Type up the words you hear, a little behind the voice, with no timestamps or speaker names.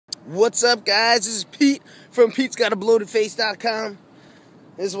What's up, guys? This is Pete from Pete'sGotABloatedFace.com.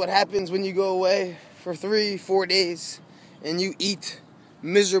 This is what happens when you go away for 3-4 days and you eat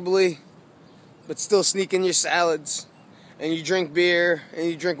miserably but still sneak in your salads, and you drink beer and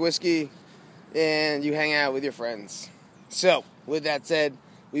you drink whiskey and you hang out with your friends. So, with that said,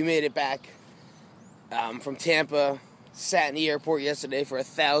 we made it back from Tampa, sat in the airport yesterday for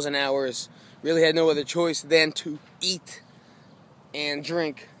 1,000 hours, really had no other choice than to eat and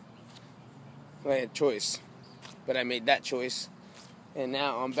drink. Well, I had a choice, but I made that choice, and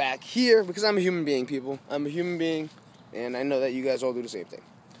now I'm back here because I'm a human being, people. I'm a human being, and I know that you guys all do the same thing.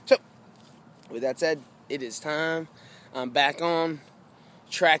 So, with that said, it is time. I'm back on,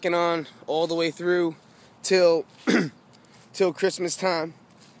 tracking on all the way through till till Christmas time.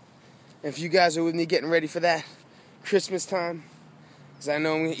 And if you guys are with me getting ready for that Christmas time, because I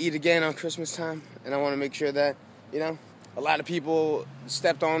know I'm going to eat again on Christmas time, and I want to make sure that, a lot of people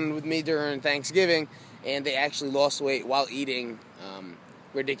stepped on with me during Thanksgiving, and they actually lost weight while eating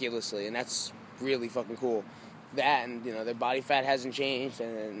ridiculously, and that's really fucking cool. That, and, their body fat hasn't changed,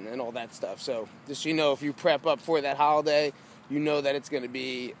 and all that stuff. So, just so you know, if you prep up for that holiday, you know that it's going to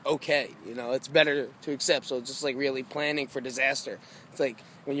be okay. It's better to accept. So, it's just like really planning for disaster. It's like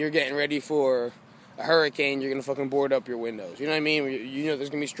when you're getting ready for a hurricane, you're going to fucking board up your windows. You know what I mean? You know there's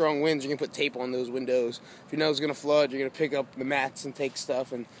going to be strong winds, you're going to put tape on those windows. If you know it's going to flood, you're going to pick up the mats and take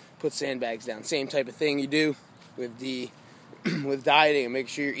stuff and put sandbags down. Same type of thing you do with with dieting, and make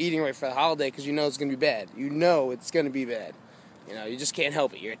sure you're eating right for the holiday, because you know it's going to be bad. You know it's going to be bad. You just can't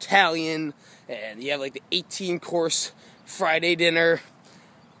help it. You're Italian, and you have like the 18-course Friday dinner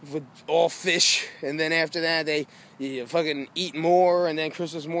with all fish, and then after that you fucking eat more, and then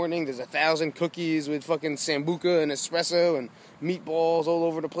Christmas morning there's 1,000 cookies with fucking sambuca and espresso and meatballs all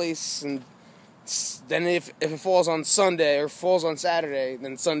over the place, and then if it falls on Sunday or falls on Saturday,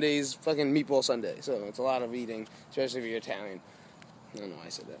 then Sunday's fucking meatball Sunday. So it's a lot of eating, especially if you're Italian. I don't know why I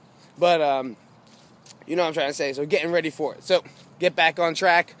said that, but you know what I'm trying to say. So getting ready for it. So get back on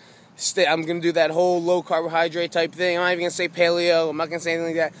track. I'm going to do that whole low carbohydrate type thing. I'm not even going to say paleo. I'm not going to say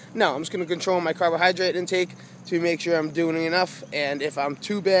anything like that. No, I'm just going to control my carbohydrate intake to make sure I'm doing enough. And if I'm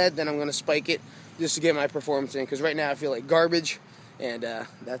too bad, then I'm going to spike it just to get my performance in. Because right now I feel like garbage. And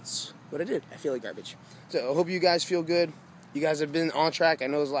that's what I did. I feel like garbage. So I hope you guys feel good. You guys have been on track. I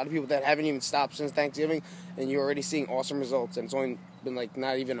know there's a lot of people that haven't even stopped since Thanksgiving. And you're already seeing awesome results. And it's only been like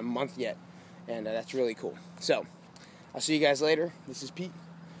not even a month yet. And that's really cool. So I'll see you guys later. This is Pete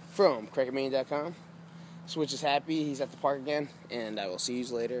from crackermania.com. Switch is happy. He's at the park again. And I will see you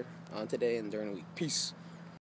later on today and during the week. Peace.